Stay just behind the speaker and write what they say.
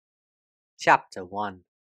Chapter 1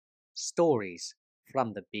 Stories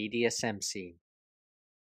from the BDSM Scene.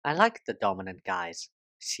 I like the dominant guys,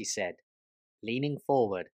 she said, leaning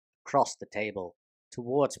forward across the table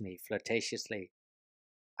towards me flirtatiously.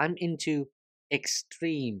 I'm into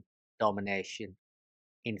extreme domination.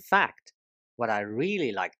 In fact, what I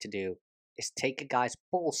really like to do is take a guy's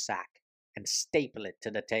ball sack and staple it to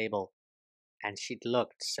the table. And she'd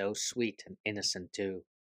looked so sweet and innocent too.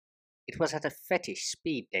 It was at a fetish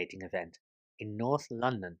speed dating event in North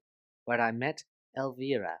London where I met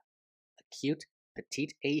Elvira, a cute,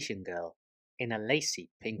 petite Asian girl in a lacy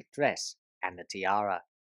pink dress and a tiara.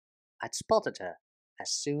 I'd spotted her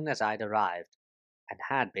as soon as I'd arrived and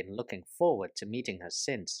had been looking forward to meeting her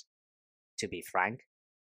since. To be frank,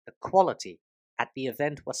 the quality at the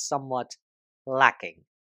event was somewhat lacking.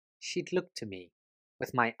 She'd looked to me,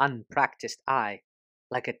 with my unpracticed eye,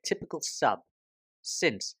 like a typical sub,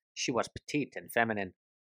 since she was petite and feminine.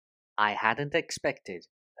 I hadn't expected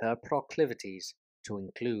her proclivities to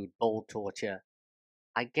include ball torture.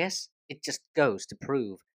 I guess it just goes to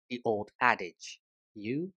prove the old adage,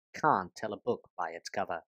 you can't tell a book by its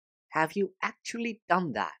cover. Have you actually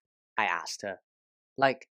done that? I asked her.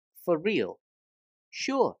 Like, for real?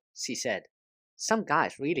 Sure, she said. Some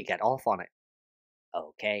guys really get off on it.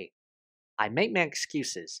 Okay. I made my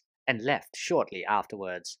excuses and left shortly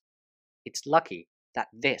afterwards. It's lucky that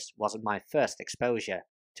this wasn't my first exposure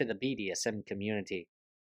to the BDSM community.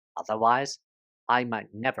 Otherwise, I might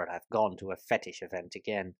never have gone to a fetish event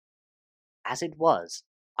again. As it was,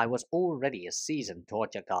 I was already a seasoned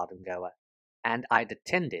torture garden goer, and I'd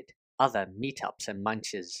attended other meetups and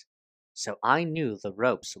munches, so I knew the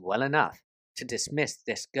ropes well enough to dismiss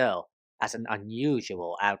this girl as an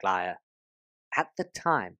unusual outlier. At the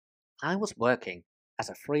time, I was working as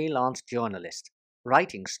a freelance journalist,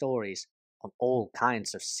 writing stories on all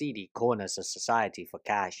kinds of seedy corners of society for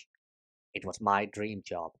cash. It was my dream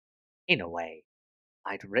job, in a way.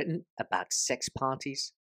 I'd written about sex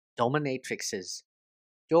parties, dominatrixes,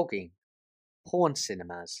 jogging, porn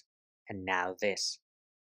cinemas, and now this.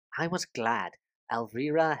 I was glad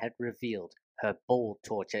Elvira had revealed her ball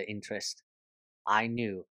torture interest. I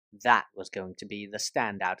knew that was going to be the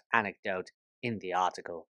standout anecdote in the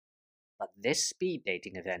article. But this speed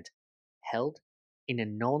dating event, held in a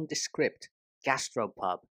nondescript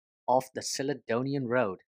gastropub off the Caledonian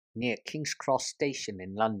Road near King's Cross Station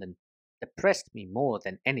in London, depressed me more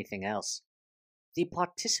than anything else. The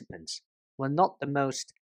participants were not the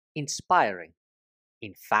most inspiring.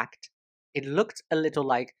 In fact, it looked a little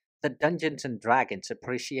like the Dungeons and Dragons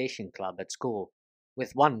Appreciation Club at school,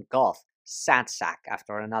 with one goth sad sack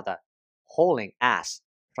after another, hauling ass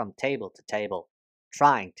from table to table,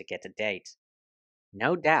 trying to get a date.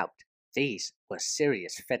 No doubt these were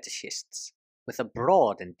serious fetishists, with a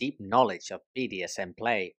broad and deep knowledge of BDSM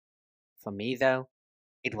play. For me, though,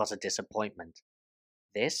 it was a disappointment.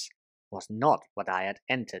 This was not what I had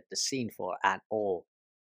entered the scene for at all.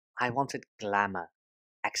 I wanted glamour,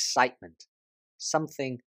 excitement,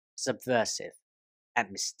 something subversive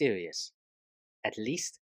and mysterious. At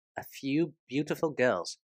least a few beautiful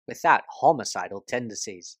girls without homicidal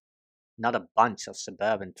tendencies, not a bunch of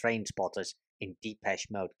suburban train spotters in Depeche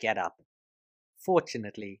Mode get-up.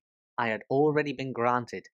 Fortunately, I had already been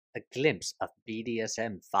granted a glimpse of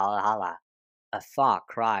BDSM Valhalla, a far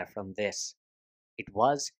cry from this. It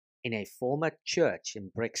was in a former church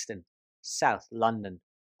in Brixton, South London,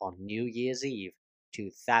 on New Year's Eve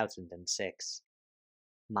 2006.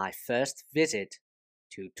 My first visit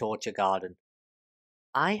to Torture Garden.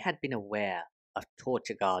 I had been aware of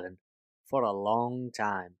Torture Garden for a long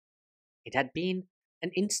time. It had been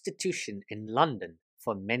an institution in London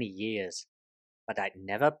for many years, but I'd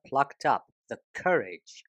never plucked up the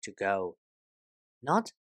courage to go.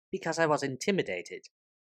 Not because I was intimidated,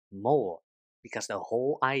 more because the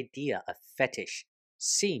whole idea of fetish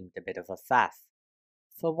seemed a bit of a faff.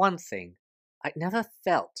 For one thing, I'd never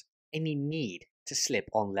felt any need to slip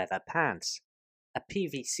on leather pants, a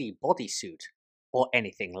PVC bodysuit, or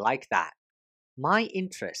anything like that. My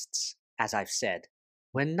interests, as I've said,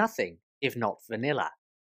 were nothing if not vanilla.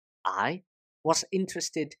 I was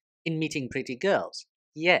interested in meeting pretty girls,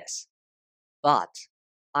 yes, but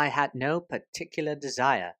I had no particular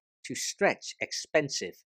desire to stretch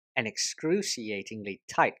expensive and excruciatingly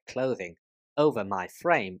tight clothing over my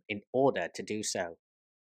frame in order to do so.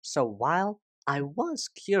 So while I was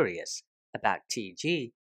curious about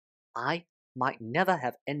TG, I might never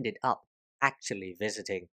have ended up actually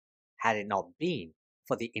visiting had it not been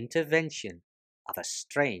for the intervention of a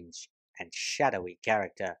strange and shadowy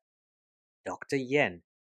character. Dr. Yen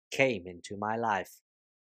came into my life.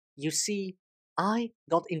 You see, I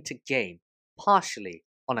got into game partially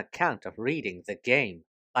on account of reading The Game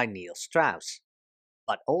by Neil Strauss,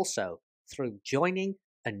 but also through joining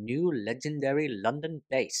a new legendary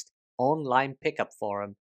London-based online pickup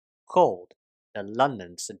forum called the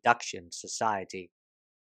London Seduction Society,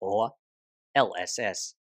 or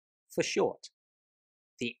LSS for short.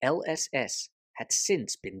 The LSS had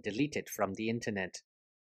since been deleted from the internet,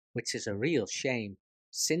 which is a real shame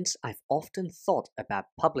since I've often thought about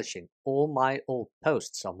publishing all my old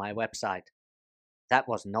posts on my website. That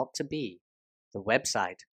was not to be. The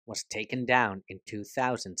website was taken down in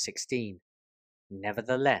 2016.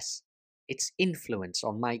 Nevertheless, its influence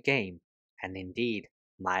on my game, and indeed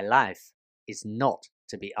my life, is not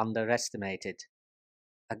to be underestimated.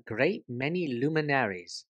 A great many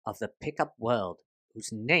luminaries of the pickup world, whose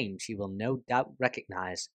names you will no doubt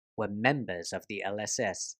recognize, were members of the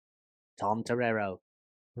LSS. Tom Torero,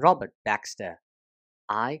 Robert Baxter.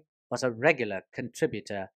 I was a regular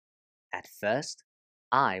contributor. At first,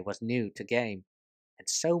 I was new to game, and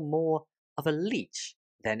so more of a leech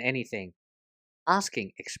than anything,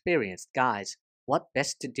 asking experienced guys what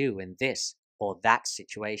best to do in this or that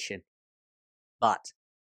situation. But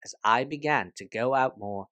as I began to go out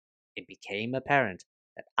more, it became apparent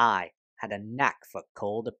that I had a knack for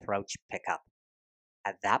cold approach pickup.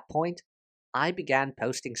 At that point, I began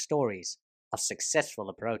posting stories of successful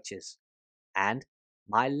approaches, and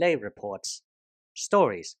my lay reports,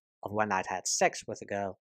 stories of when I'd had sex with a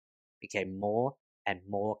girl, became more and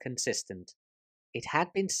more consistent. It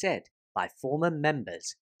had been said by former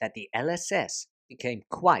members that the LSS became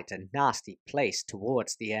quite a nasty place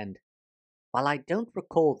towards the end. While I don't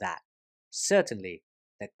recall that, certainly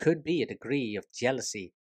there could be a degree of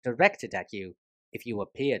jealousy directed at you if you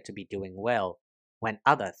appeared to be doing well when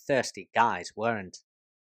other thirsty guys weren't.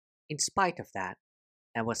 In spite of that,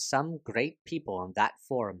 there were some great people on that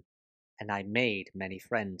forum, and I made many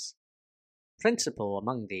friends. Principal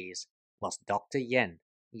among these was Dr. Yen.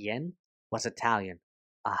 Yen was Italian,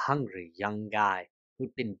 a hungry young guy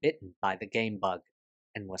who'd been bitten by the game bug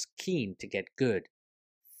and was keen to get good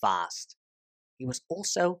fast. He was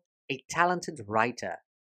also a talented writer,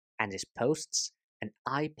 and his posts and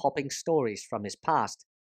eye-popping stories from his past,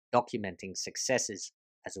 documenting successes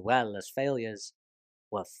as well as failures,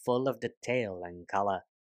 were full of detail and color.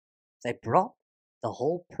 They brought the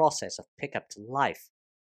whole process of pickup to life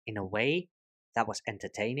in a way that was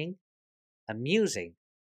entertaining, amusing,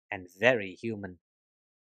 and very human.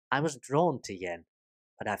 I was drawn to Yen,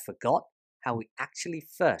 but I forgot how we actually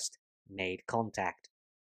first made contact,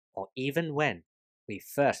 or even when we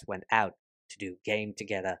first went out to do game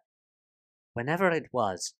together. Whenever it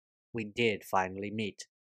was, we did finally meet.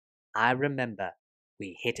 I remember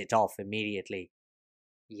we hit it off immediately.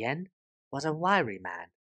 Yen was a wiry man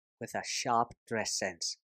with a sharp dress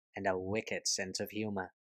sense and a wicked sense of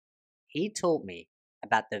humor. He told me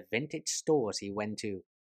about the vintage stores he went to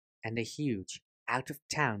and a huge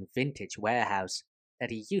out-of-town vintage warehouse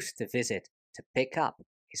that he used to visit to pick up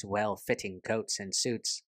his well-fitting coats and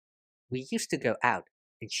suits. We used to go out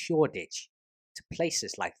in Shoreditch to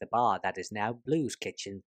places like the bar that is now Blue's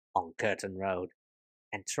Kitchen on Curtain Road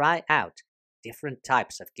and try out different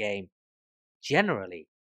types of game, generally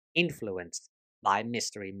influenced by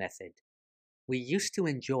Mystery Method. We used to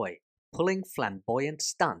enjoy pulling flamboyant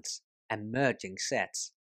stunts and merging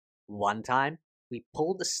sets. One time, we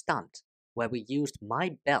pulled a stunt where we used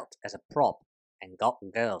my belt as a prop and got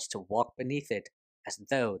girls to walk beneath it as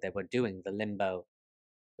though they were doing the limbo.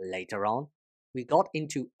 Later on, we got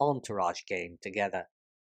into entourage game together.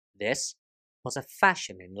 This was a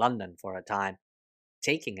fashion in London for a time,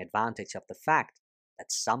 taking advantage of the fact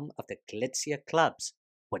that some of the glitzier clubs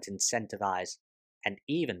would incentivize and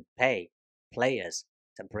even pay players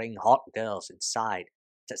to bring hot girls inside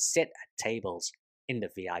to sit at tables in the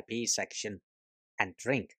VIP section and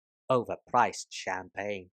drink overpriced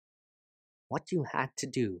champagne. What you had to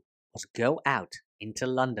do was go out into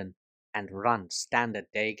London and run standard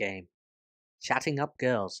day game, chatting up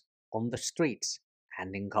girls on the streets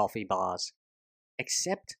and in coffee bars,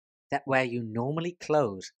 except that where you normally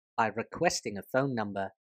close by requesting a phone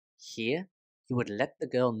number, here you would let the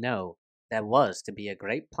girl know there was to be a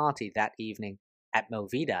great party that evening at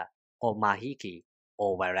Movida or Mahiki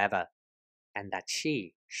or wherever, and that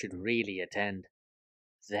she should really attend.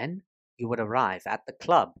 Then you would arrive at the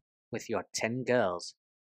club with your 10 girls.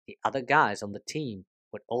 The other guys on the team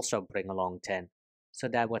would also bring along 10, so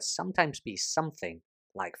there would sometimes be something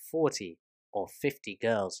like 40 or 50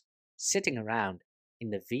 girls sitting around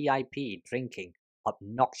in the VIP drinking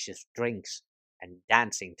obnoxious drinks and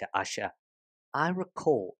dancing to Usher. I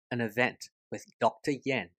recall an event with Dr.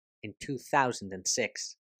 Yen in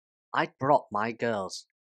 2006. I'd brought my girls.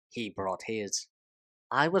 He brought his.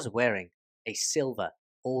 I was wearing a silver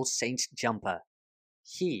All Saints jumper.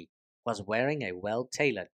 He was wearing a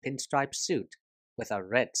well-tailored pinstripe suit with a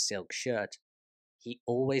red silk shirt. He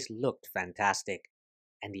always looked fantastic,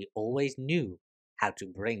 and he always knew how to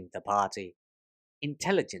bring the party.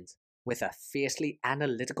 Intelligent, with a fiercely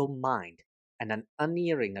analytical mind and an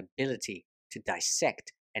unerring ability to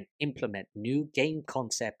dissect and implement new game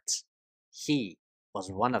concepts, he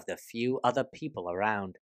was one of the few other people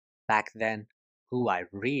around back then who I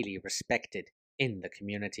really respected in the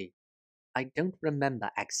community. I don't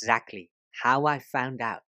remember exactly how I found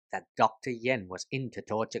out that Dr. Yen was into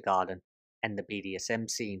Torture Garden and the BDSM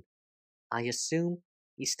scene. I assume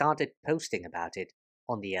he started posting about it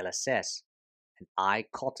on the LSS, and I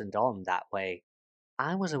cottoned on that way.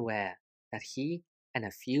 I was aware that he and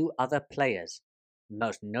a few other players,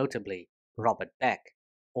 most notably Robert Beck,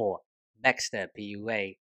 or Baxter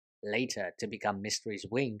PUA, later to become Mystery's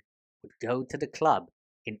Wing, would go to the club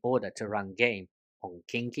in order to run game on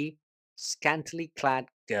kinky, scantily clad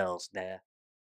girls there.